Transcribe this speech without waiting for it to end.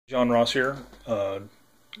John Ross here,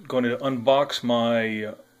 going to unbox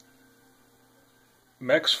my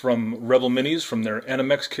Mechs from Rebel Minis from their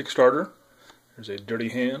Animech Kickstarter. There's a dirty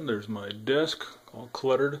hand, there's my desk, all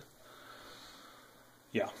cluttered.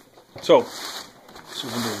 Yeah, so this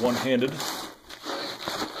is into one-handed.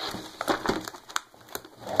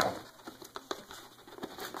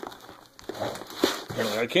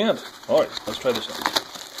 Apparently I can't. Alright, let's try this out.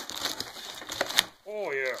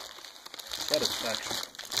 Oh yeah, satisfaction.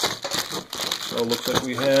 So it looks like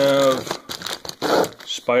we have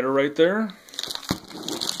spider right there,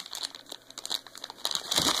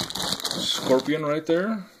 scorpion right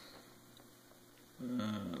there,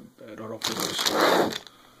 bad autofocus,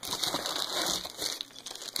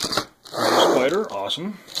 spider,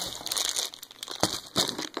 awesome,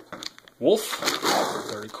 wolf,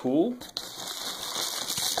 very cool,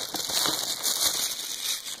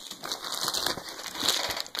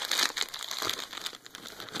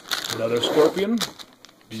 another scorpion,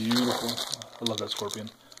 beautiful, I love that scorpion.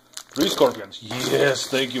 3 scorpions, yes,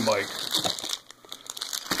 thank you, Mike.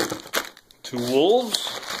 2 wolves.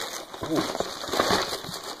 Ooh.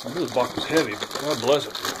 I knew the box was heavy, but God bless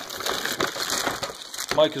it.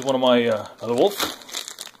 Mike is one of my, another wolf.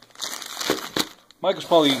 Mike is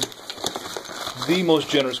probably the most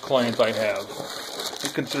generous client I have. He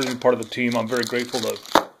considers me part of the team. I'm very grateful to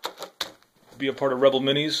be a part of Rebel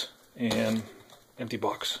Minis and empty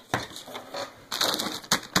box.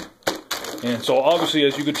 And so obviously,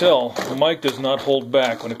 as you could tell, Mike does not hold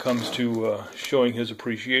back when it comes to showing his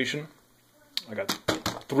appreciation. I got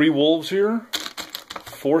 3 wolves here,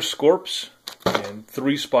 4 scorps, and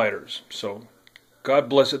 3 spiders. So, God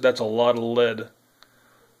bless it, that's a lot of lead.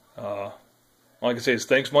 All I can say is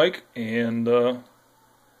thanks, Mike, and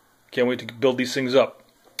can't wait to build these things up.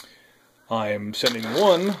 I'm sending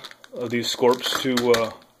 1 of these scorps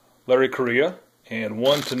to Larry Correia, and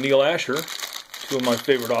 1 to Neal Asher, 2 of my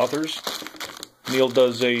favorite authors. Neal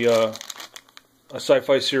does a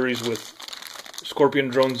sci-fi series with scorpion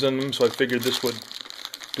drones in them, so I figured this would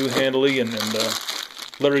do handily, and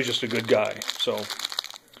Larry's just a good guy, so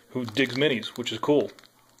who digs minis, which is cool.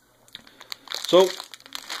 So,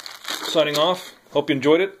 signing off, hope you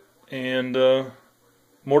enjoyed it, and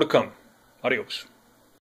more to come. Adios.